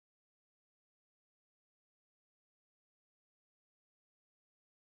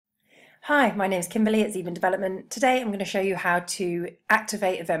Hi, my name is Kimberly at Even Development. Today I'm going to show you how to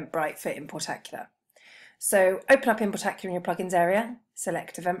activate Eventbrite for Importacular. So open up Importacular in your plugins area,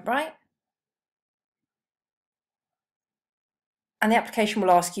 select Eventbrite, and the application will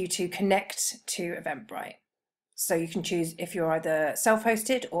ask you to connect to Eventbrite. So you can choose if you're either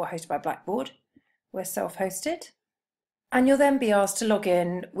self-hosted or hosted by Blackboard. We're self-hosted. And you'll then be asked to log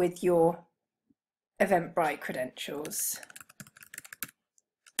in with your Eventbrite credentials,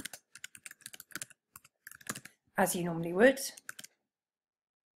 as you normally would.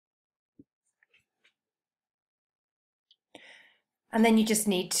 And then you just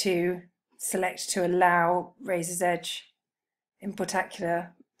need to select to allow Rasier's Edge Importacular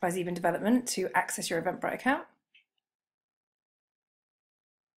by Even Development to access your Eventbrite account.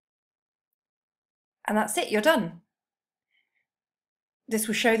 And that's it, you're done. This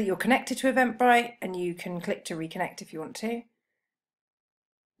will show that you're connected to Eventbrite and you can click to reconnect if you want to.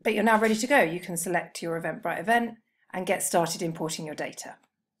 But you're now ready to go. You can select your Eventbrite event and get started importing your data.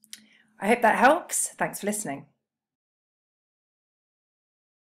 I hope that helps. Thanks for listening.